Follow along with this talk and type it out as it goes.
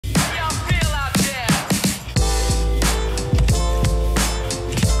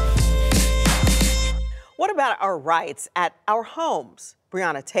what about our rights at our homes?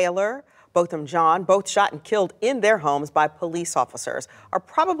 Breonna Taylor, Botham Jean, both shot and killed in their homes by police officers, are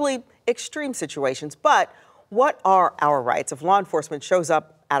probably extreme situations. But what are our rights if law enforcement shows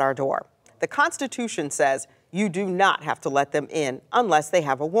up at our door? The Constitution says you do not have to let them in unless they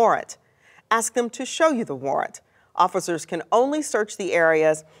have a warrant. Ask them to show you the warrant. Officers can only search the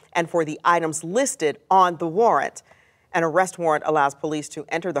areas and for the items listed on the warrant. An arrest warrant allows police to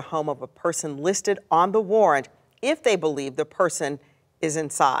enter the home of a person listed on the warrant if they believe the person is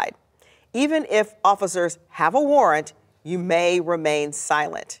inside. Even if officers have a warrant, you may remain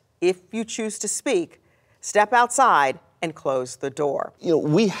silent. If you choose to speak, step outside and close the door. You know,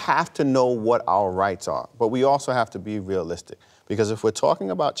 we have to know what our rights are, but we also have to be realistic. Because if we're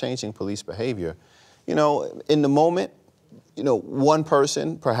talking about changing police behavior, you know, in the moment, you know, one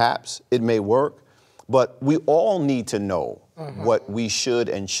person, perhaps, it may work, but we all need to know what we should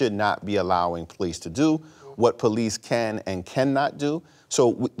and should not be allowing police to do, what police can and cannot do.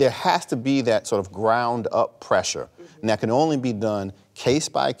 So there has to be that sort of ground up pressure. And that can only be done case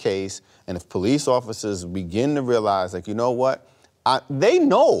by case. And if police officers begin to realize, like, you know what, they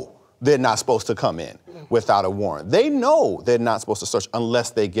know they're not supposed to come in without a warrant. They know they're not supposed to search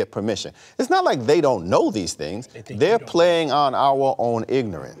unless they get permission. It's not like they don't know these things. They're playing on our own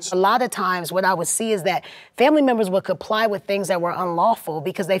ignorance. A lot of times what I would see is that family members would comply with things that were unlawful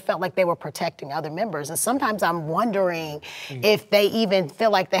because they felt like they were protecting other members. And sometimes I'm wondering if they even feel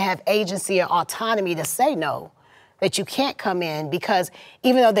like they have agency or autonomy to say no, that you can't come in, because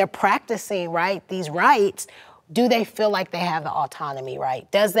even though they're practicing, right, these rights, do they feel like they have the autonomy, right?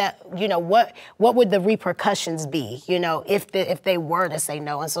 Does that, you know, what would the repercussions be, you know, if they were to say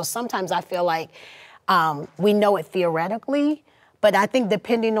no? And so sometimes I feel like we know it theoretically, but I think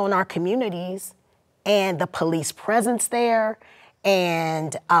depending on our communities and the police presence there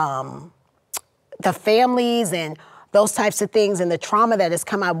and the families and those types of things and the trauma that has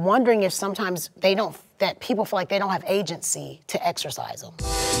come, I'm wondering if sometimes that people feel like they don't have agency to exercise them.